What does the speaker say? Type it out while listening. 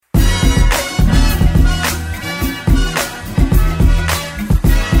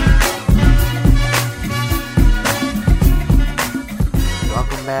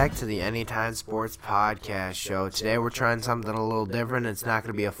back to the Anytime Sports Podcast Show. Today we're trying something a little different. It's not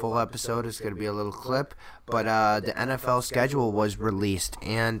going to be a full episode. It's going to be a little clip. But the NFL schedule was released,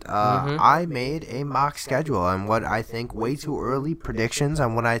 and I made a mock schedule on what I think way too early predictions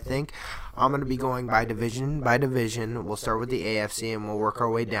on what I think. I'm going to be going by division by division. We'll start with the AFC, and we'll work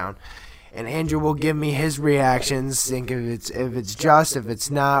our way down. And Andrew will give me his reactions, think if it's just, if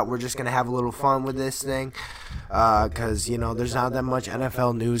it's not. We're just going to have a little fun with this thing because, there's not that much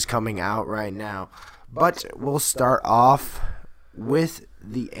NFL news coming out right now. But we'll start off with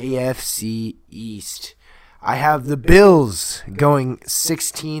the AFC East. I have the Bills going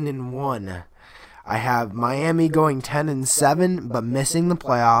 16-1. I have Miami going 10-7 but missing the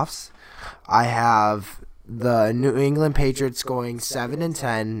playoffs. I have the New England Patriots going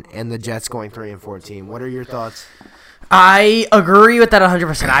 7-10 and the Jets going 3-14. What are your thoughts? I agree with that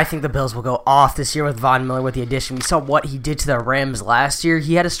 100%. I think the Bills will go off this year with Von Miller with the addition. We saw what he did to the Rams last year.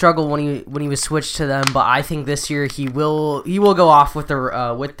 He had a struggle when he was switched to them, but I think this year he will go off with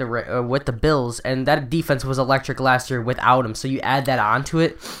the Bills. And that defense was electric last year without him. So you add that onto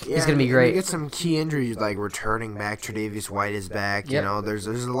it, he's gonna be great. You get some key injuries like returning back. Tre'Davious White is back. Yep. There's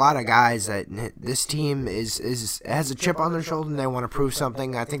a lot of guys that this team has a chip on their shoulder and they want to prove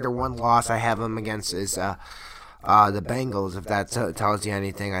something. I think their one loss I have them against is the Bengals, if that tells you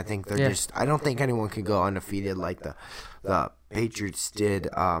anything. I think they're I don't think anyone can go undefeated like the Patriots did,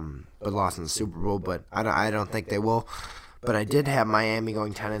 but lost in the Super Bowl. But I don't think they will. But I did have Miami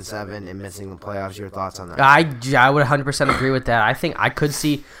going 10-7 and missing the playoffs. Your thoughts on that? I would 100% agree with that. I think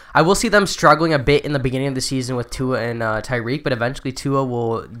I will see them struggling a bit in the beginning of the season with Tua and Tyreek, but eventually Tua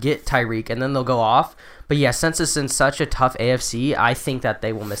will get Tyreek and then they'll go off. But yeah, since it's in such a tough AFC, I think that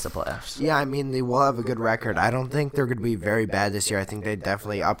they will miss the playoffs. Yeah, I mean, they will have a good record. I don't think they're going to be very bad this year. I think they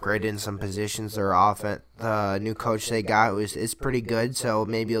definitely upgraded in some positions. Their offense, the new coach they got is pretty good, so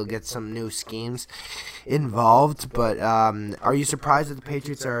maybe you'll get some new schemes involved. But are you surprised that the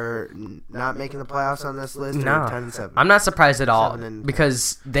Patriots are not making the playoffs on this list? No, 10-7? I'm not surprised at all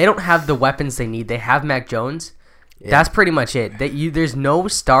because they don't have the weapons they need. They have Mac Jones. Yeah. That's pretty much it. There's no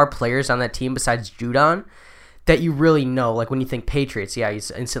star players on that team besides Judon that you really know. Like when you think Patriots, he's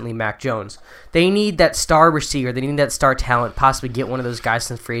instantly Mac Jones. They need that star receiver. They need that star talent. Possibly get one of those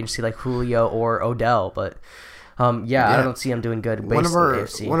guys in free agency like Julio or Odell. But I don't see them doing good. One of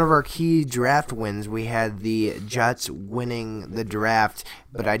our key draft wins, we had the Jets winning the draft,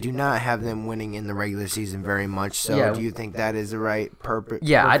 but I do not have them winning in the regular season very much. So do you think that is the right perfect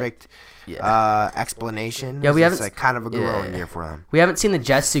explanation? Yeah, it's like kind of a growing year for them. We haven't seen the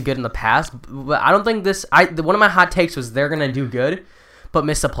Jets do good in the past, but I don't think one of my hot takes was they're gonna do good, but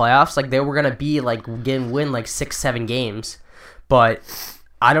miss the playoffs. Like they were gonna be like win like 6-7 games, but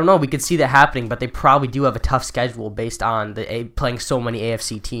I don't know. We could see that happening, but they probably do have a tough schedule based on playing so many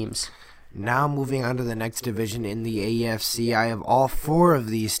AFC teams. Now moving on to the next division in the AFC, I have all four of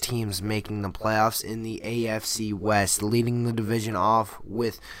these teams making the playoffs in the AFC West, leading the division off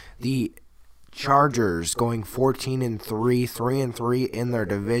with the Chargers going 14-3, 3-3 in their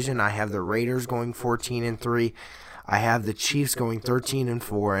division. I have the Raiders going 14-3. I have the Chiefs going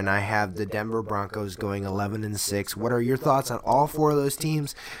 13-4, and I have the Denver Broncos going 11-6. What are your thoughts on all four of those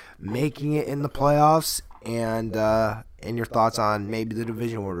teams making it in the playoffs, and your thoughts on maybe the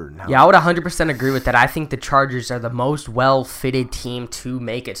division order? Yeah, I would 100% agree with that. I think the Chargers are the most well-fitted team to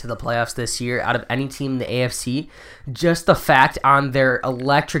make it to the playoffs this year out of any team in the AFC. Just the fact on their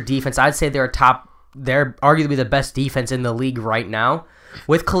electric defense, I'd say they're arguably the best defense in the league right now.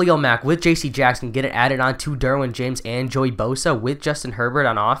 With Khalil Mack, with J.C. Jackson, get it added on to Derwin James and Joey Bosa, with Justin Herbert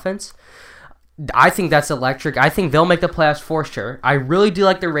on offense. I think that's electric. I think they'll make the playoffs for sure. I really do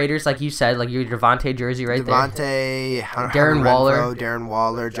like the Raiders, like you said, like your Devontae jersey right there. Darren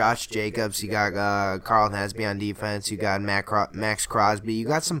Waller, Josh Jacobs. You got Carl Hasby on defense. You got Max Crosby. You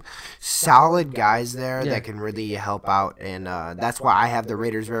got some solid guys there that can really help out, and that's why I have the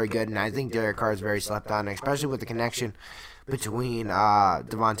Raiders very good. And I think Derek Carr is very slept on, especially with the connection between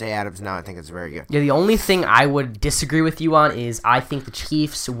Devontae Adams now. I think it's very good. Yeah, the only thing I would disagree with you on is I think the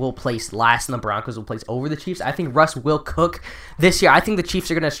Chiefs will place last and the Broncos will place over the Chiefs. I think Russ will cook this year. I think the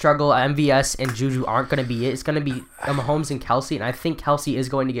Chiefs are going to struggle. MVS and Juju aren't going to be it. It's going to be Mahomes and Kelsey, and I think Kelsey is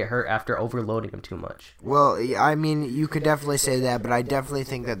going to get hurt after overloading him too much. Well, I mean, you could definitely say that, but I definitely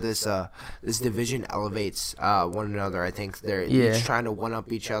think that this division elevates one another. I think they're each trying to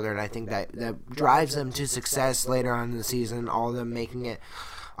one-up each other, and I think that drives them to success later on in the season. All of them making it.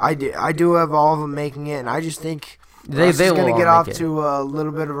 I do have all of them making it, and I just think Russ is going to get off it. to a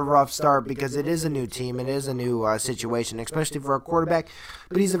little bit of a rough start because it is a new team. It is a new situation, especially for a quarterback.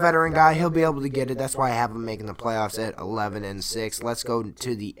 But he's a veteran guy. He'll be able to get it. That's why I have him making the playoffs at 11-6. Let's go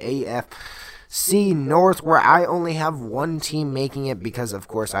to the AFC North, where I only have one team making it because, of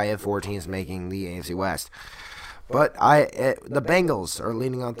course, I have 4 teams making the AFC West. But the Bengals are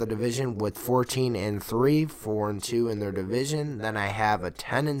leading out the division with 14-3, 4-2 in their division. Then I have a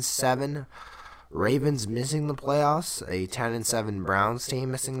 10-7 Ravens missing the playoffs, a 10-7 Browns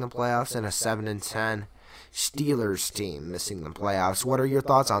team missing the playoffs, and a 7-10 Steelers team missing the playoffs. What are your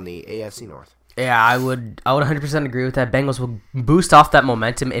thoughts on the AFC North? Yeah, I would 100% agree with that. Bengals will boost off that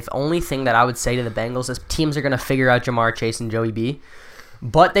momentum. If only thing that I would say to the Bengals is teams are going to figure out Jamar Chase and Joey B.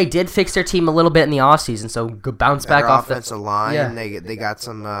 But they did fix their team a little bit in the offseason, so bounce back off the offensive line. Yeah. They got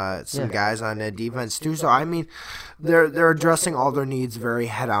some guys on the defense too. So I mean, they're addressing all their needs very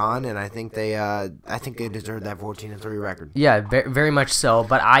head on, and I think they deserve that 14-3 record. Yeah, very, very much so.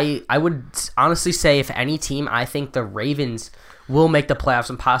 But I would honestly say if any team, I think the Ravens will make the playoffs,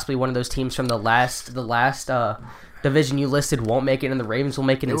 and possibly one of those teams from the last division you listed won't make it, and the Ravens will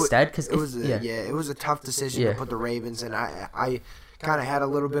make it instead. Because it was a tough decision to put the Ravens in. I kind of had a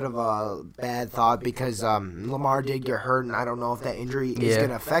little bit of a bad thought because Lamar did get hurt, and I don't know if that injury is going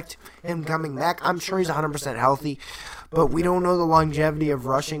to affect him coming back. I'm sure he's 100% healthy, but we don't know the longevity of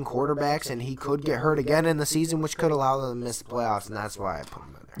rushing quarterbacks, and he could get hurt again in the season, which could allow them to miss the playoffs, and that's why I put him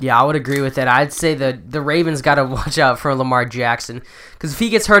in there. Yeah, I would agree with that. I'd say the Ravens got to watch out for Lamar Jackson because if he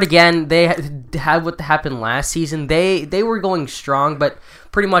gets hurt again, they had what happened last season. They were going strong, but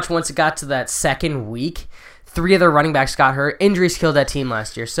pretty much once it got to that second week, 3 of their running backs got hurt. Injuries killed that team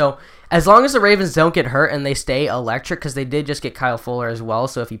last year. So as long as the Ravens don't get hurt and they stay electric, because they did just get Kyle Fuller as well,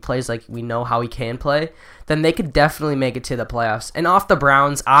 so if he plays like we know how he can play, then they could definitely make it to the playoffs. And off the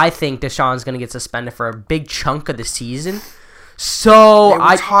Browns, I think Deshaun's going to get suspended for a big chunk of the season. So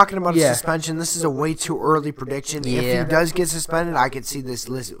we're talking about a suspension. This is a way too early prediction. Yeah. If he does get suspended, I could see this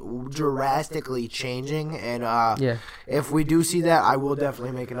list drastically changing. And if we do see that, I will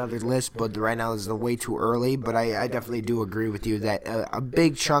definitely make another list. But right now, this is way too early. But I definitely do agree with you that a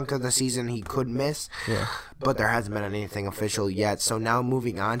big chunk of the season he could miss. Yeah. But there hasn't been anything official yet. So now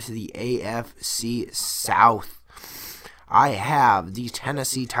moving on to the AFC South. I have the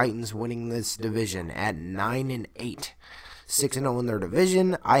Tennessee Titans winning this division at 9-8. 6-0 in their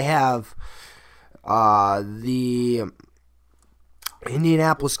division. I have the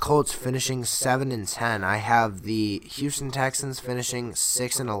Indianapolis Colts finishing 7-10. I have the Houston Texans finishing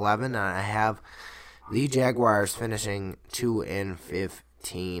 6-11, and I have the Jaguars finishing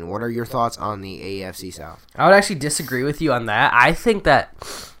 2-15. What are your thoughts on the AFC South? I would actually disagree with you on that.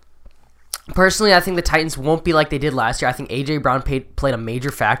 Personally, I think the Titans won't be like they did last year. I think A.J. Brown played a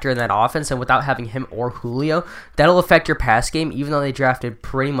major factor in that offense, and without having him or Julio, that'll affect your pass game, even though they drafted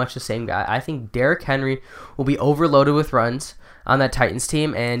pretty much the same guy. I think Derrick Henry will be overloaded with runs on that Titans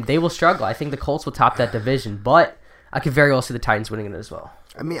team, and they will struggle. I think the Colts will top that division, but I could very well see the Titans winning it as well.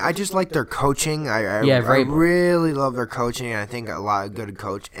 I mean, I just like their coaching. I really love their coaching. I think a lot of good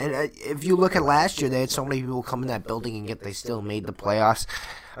coach. And if you look at last year, they had so many people come in that building, and yet they still made the playoffs.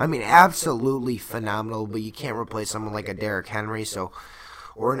 I mean, absolutely phenomenal, but you can't replace someone like a Derrick Henry,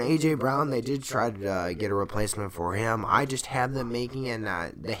 or an A.J. Brown. They did try to get a replacement for him. I just have them making it,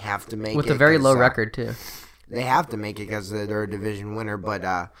 and they have to make it. With a very low record, too. They have to make it because they're a division winner, but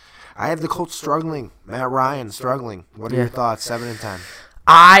I have the Colts struggling. Matt Ryan struggling. What are your thoughts, 7-10?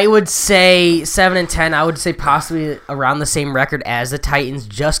 I would say 7-10. I would say possibly around the same record as the Titans,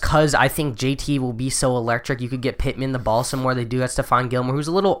 just because I think JT will be so electric. You could get Pittman the ball somewhere. They do have Stephon Gilmore, who's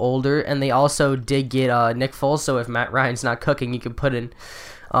a little older, and they also did get Nick Foles. So if Matt Ryan's not cooking, you could put in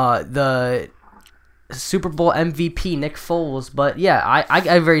the Super Bowl MVP Nick Foles. But yeah,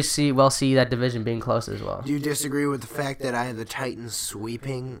 I very well see that division being close as well. Do you disagree with the fact that I have the Titans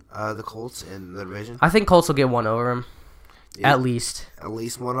sweeping the Colts in the division? I think Colts will get one over them. Yeah. At least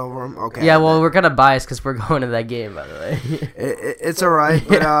one over them. Okay. Yeah, well, we're kind of biased because we're going to that game, by the way. It's all right,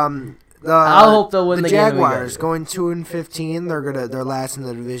 but I hope they'll win the Jaguars going 2-15. They're last in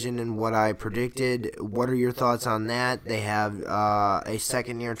the division in what I predicted. What are your thoughts on that? They have a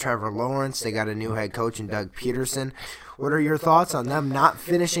second-year Trevor Lawrence. They got a new head coach in Doug Peterson. What are your thoughts on them not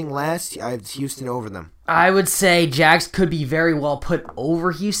finishing last? I have Houston over them. I would say Jags could be very well put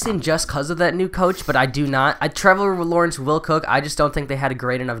over Houston just because of that new coach, but I do not. Trevor Lawrence will cook. I just don't think they had a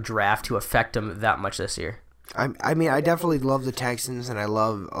great enough draft to affect them that much this year. I mean, I definitely love the Texans, and I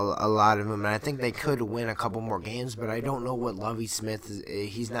love a lot of them, and I think they could win a couple more games, but I don't know what Lovie Smith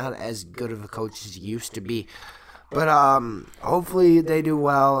is. He's not as good of a coach as he used to be. But hopefully they do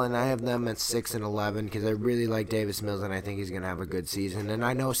well, and I have them at 6-11 because I really like Davis Mills, and I think he's going to have a good season. And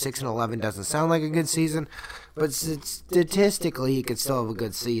I know 6-11 doesn't sound like a good season, but statistically he could still have a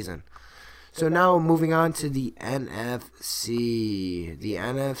good season. So now moving on to the NFC. The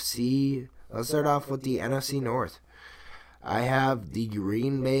NFC, let's start off with the NFC North. I have the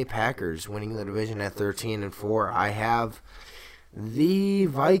Green Bay Packers winning the division at 13-4. I have the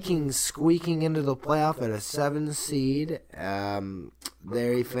Vikings squeaking into the playoff at a 7 seed.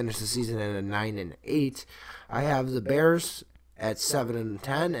 They finished the season at a 9-8. I have the Bears at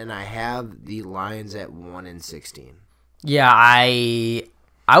 7-10, and I have the Lions at 1-16. Yeah, I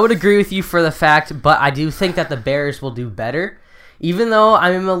would agree with you for the fact, but I do think that the Bears will do better. Even though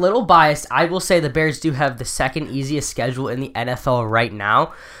I'm a little biased, I will say the Bears do have the second easiest schedule in the NFL right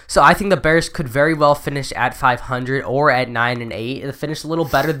now. So I think the Bears could very well finish at 500 or at 9-8. They'll finish a little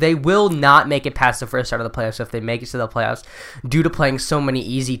better. They will not make it past the first start of the playoffs if they make it to the playoffs due to playing so many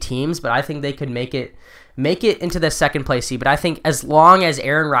easy teams. But I think they could make it into the second place seed. But I think as long as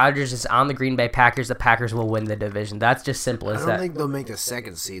Aaron Rodgers is on the Green Bay Packers, the Packers will win the division. That's just simple as that. I don't think they'll make the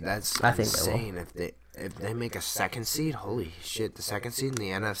second seed. That's insane. If they make a second seed, holy shit, the second seed in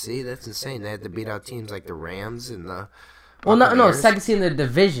the NFC, that's insane. They had to beat out teams like the Rams and the no, second seed in the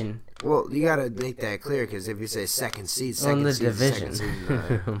division. Well, you got to make that clear, because if you say second seed, division.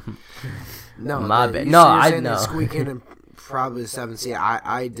 No, my bad. No, I know. Squeak in and probably the seventh seed.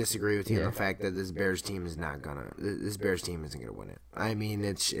 I disagree with you on the fact that this Bears team isn't gonna win it. I mean,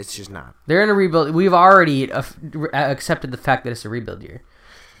 it's just not. They're in a rebuild. We've already accepted the fact that it's a rebuild year.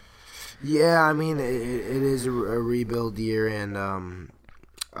 Yeah, I mean, it is a rebuild year, and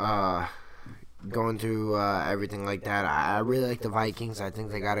going through everything like that, I really like the Vikings. I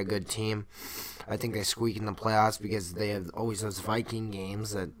think they got a good team. I think they squeak in the playoffs because they have always those Viking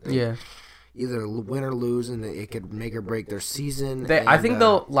games that either win or lose, and it could make or break their season. I think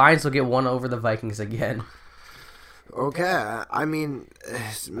the Lions will get one over the Vikings again. Okay, I mean,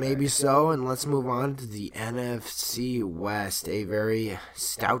 maybe so, and let's move on to the NFC West, a very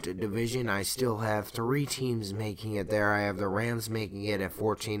stout division. I still have 3 teams making it there. I have the Rams making it at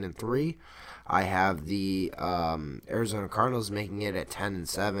 14-3. I have the Arizona Cardinals making it at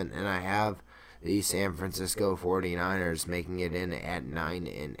 10-7, and I have the San Francisco 49ers making it in at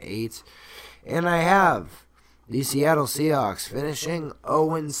 9-8. And I have the Seattle Seahawks finishing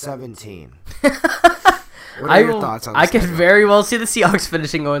 0-17. What are your thoughts on this? I could very well see the Seahawks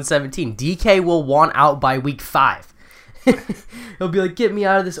finishing 0-17. DK will want out by week 5. He'll be like, get me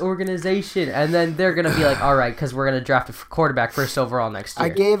out of this organization. And then they're going to be like, all right, because we're going to draft a quarterback first overall next year. I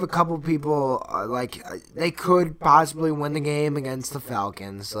gave a couple people, they could possibly win the game against the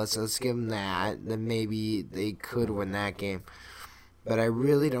Falcons. Let's give them that. Then maybe they could win that game. But I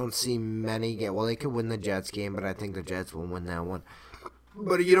really don't see many games. Well, they could win the Jets game, but I think the Jets will win that one.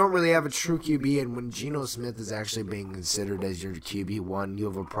 But you don't really have a true QB, and when Geno Smith is actually being considered as your QB1, you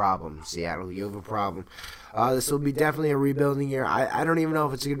have a problem, Seattle. You have a problem. This will be definitely a rebuilding year. I don't even know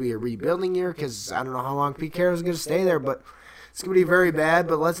if it's going to be a rebuilding year because I don't know how long Pete Carroll is going to stay there, but it's going to be very bad.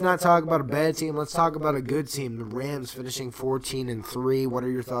 But let's not talk about a bad team. Let's talk about a good team. The Rams finishing 14-3. What are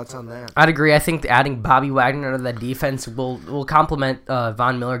your thoughts on that? I'd agree. I think adding Bobby Wagner to that defense will complement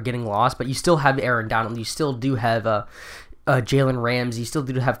Von Miller getting lost, but you still have Aaron Donald. You still do have Jalen Ramsey. You still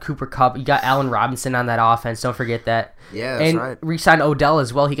do have Cooper Kupp. You got Allen Robinson on that offense. Don't forget that. Yeah, that's right. And re-sign Odell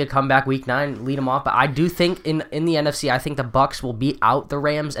as well. He could come back week 9, lead them off. But I do think in the NFC, I think the Bucs will beat out the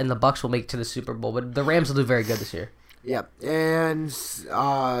Rams, and the Bucs will make it to the Super Bowl. But the Rams will do very good this year. Yep. And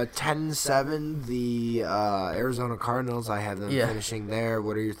 10-7, the Arizona Cardinals, I have them finishing there.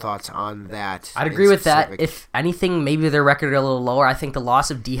 What are your thoughts on that? I'd agree with that. If anything, maybe their record a little lower. I think the loss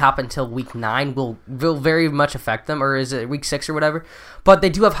of D-Hop until week 9 will very much affect them, or is it week 6 or whatever? But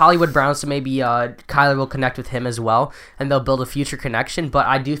they do have Hollywood Brown, so maybe Kyler will connect with him as well, and they'll build a future connection. But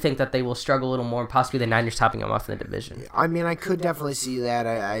I do think that they will struggle a little more, and possibly the Niners topping them off in the division. I mean, I could definitely see that.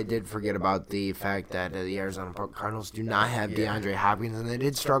 I did forget about the fact that the Arizona Cardinals do not have DeAndre Hopkins, and they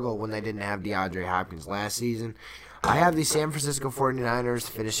did struggle when they didn't have DeAndre Hopkins last season. I have the San Francisco 49ers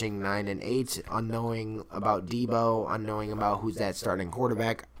finishing 9-8, unknowing about Debo, unknowing about who's that starting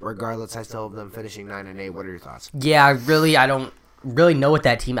quarterback. Regardless, I still have them finishing 9-8. What are your thoughts? Yeah, I don't really know what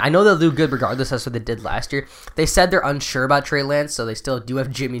that team. I know they'll do good regardless. That's what they did last year. They said they're unsure about Trey Lance, so they still do have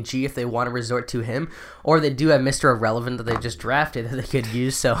Jimmy G if they want to resort to him, or they do have Mr. Irrelevant that they just drafted that they could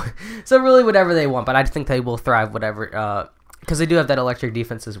use. So really whatever they want, but I think they will thrive whatever because they do have that electric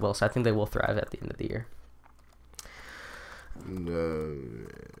defense as well. So I think they will thrive at the end of the year.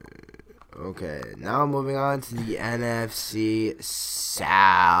 Okay, now moving on to the NFC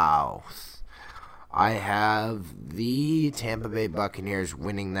South. I have the Tampa Bay Buccaneers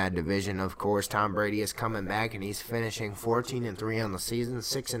winning that division. Of course, Tom Brady is coming back, and he's finishing 14-3 on the season,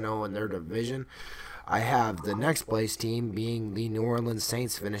 6-0 in their division. I have the next place team being the New Orleans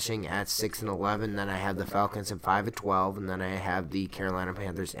Saints finishing at 6-11. Then I have the Falcons at 5-12, and then I have the Carolina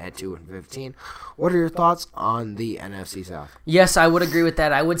Panthers at 2-15. What are your thoughts on the NFC South? Yes, I would agree with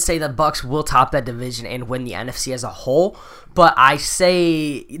that. I would say the Bucs will top that division and win the NFC as a whole. But I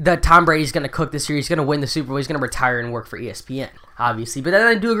say that Tom Brady's going to cook this year. He's going to win the Super Bowl. He's going to retire and work for ESPN, obviously. But then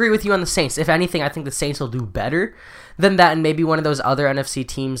I do agree with you on the Saints. If anything, I think the Saints will do better than that, and maybe one of those other NFC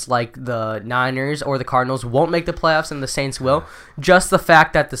teams like the Niners or the Cardinals won't make the playoffs, and the Saints will. Just the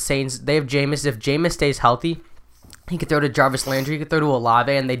fact that the Saints, they have Jameis. If Jameis stays healthy, he could throw to Jarvis Landry, he could throw to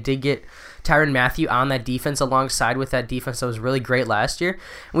Olave, and they did get Tyrann Mathieu on that defense alongside with that defense that was really great last year.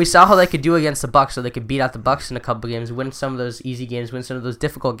 And we saw how they could do against the Bucs, so they could beat out the Bucs in a couple games, win some of those easy games, win some of those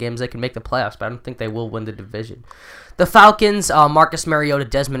difficult games. They can make the playoffs, but I don't think they will win the division. The Falcons, Marcus Mariota,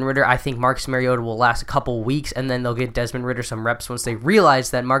 Desmond Ridder. I think Marcus Mariota will last a couple weeks, and then they'll get Desmond Ridder some reps once they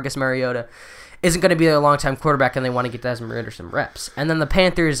realize that Marcus Mariota isn't going to be their long-time quarterback, and they want to get Desmond Ridder some reps. And then the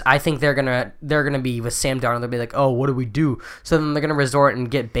Panthers, I think they're gonna be with Sam Darnold. They'll be like, oh, what do we do? So then they're gonna resort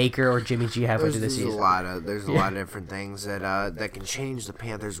and get Baker or Jimmy G halfway through the season. There's a lot of different things that can change the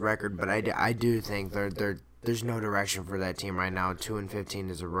Panthers' record, but I do think there's no direction for that team right now. 2-15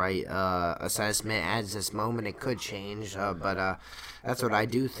 is the right assessment. At this moment, it could change, but that's what I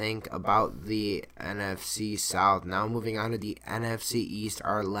do think about the NFC South. Now moving on to the NFC East,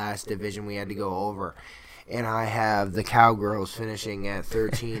 our last division we had to go over. And I have the Cowgirls finishing at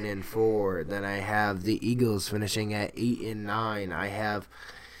 13-4. Then I have the Eagles finishing at 8-9. I have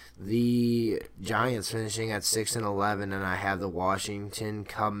the Giants finishing at 6-11, and I have the Washington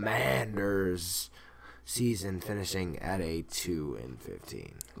Commanders season finishing at a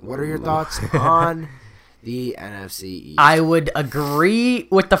 2-15. What are your thoughts on the NFC East? I would agree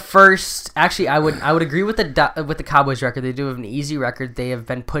with the first. Actually, I would agree with the Cowboys record. They do have an easy record. They have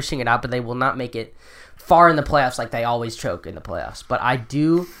been pushing it out, but they will not make it far in the playoffs like they always choke in the playoffs. But I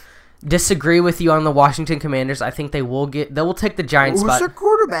do disagree with you on the Washington Commanders. I think they will take the Giants spot. Who's their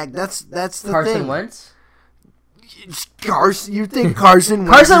quarterback? That's the thing. Carson Wentz. You think Carson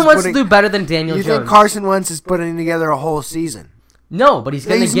Wentz will do better than Daniel Jones? You think Carson Wentz is putting together a whole season? No, but he's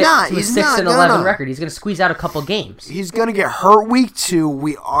going to get to a 6-11 record. He's going to squeeze out a couple games. He's going to get hurt week 2.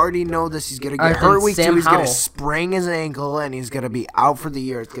 We already know this. He's going to get hurt week 2. He's going to sprain his ankle, and he's going to be out for the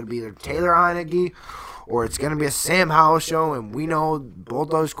year. It's going to be either Taylor Heineke or it's going to be a Sam Howell show, and we know both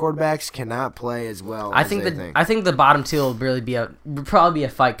those quarterbacks cannot play as well. I think the bottom two will probably be a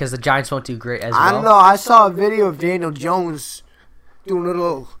fight because the Giants won't do great as well. I don't know. I saw a video of Daniel Jones doing a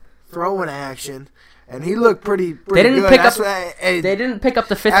little throwing action, and he looked pretty they didn't good. They didn't pick up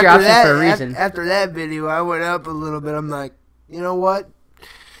the fifth-year option for a reason. After that video, I went up a little bit. I'm like, you know what?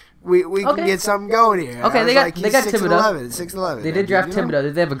 We can get something going here. Okay, they got Thibodeau. 6'11". They did draft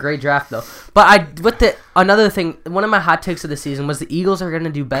Thibodeau. They have a great draft though. But another thing, one of my hot takes of the season was the Eagles are going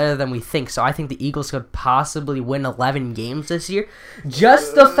to do better than we think. So I think the Eagles could possibly win 11 games this year.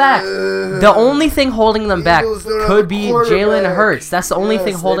 Just the fact, the only thing holding them back could be Jalen Hurts. That's the only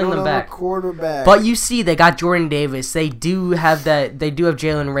thing holding them back. But you see, they got Jordan Davis. They do have that. They do have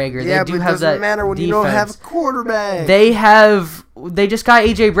Jalen Reagor. Yeah, they do but have it doesn't matter when defense. you don't have a quarterback. They just got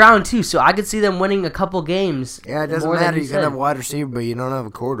A.J. Brown, too, so I could see them winning a couple games. Yeah, it doesn't matter. You can have a wide receiver, but you don't have a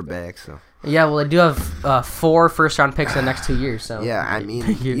quarterback. So yeah, well, they do have 4 first-round picks in the next 2 years. So yeah, I mean,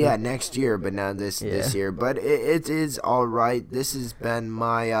 next year, but not this year. But it is all right. This has been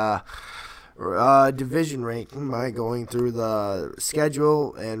my division ranking by going through the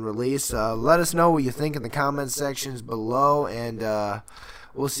schedule and release. Let us know what you think in the comment sections below, and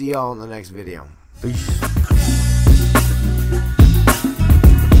we'll see y'all in the next video. Peace.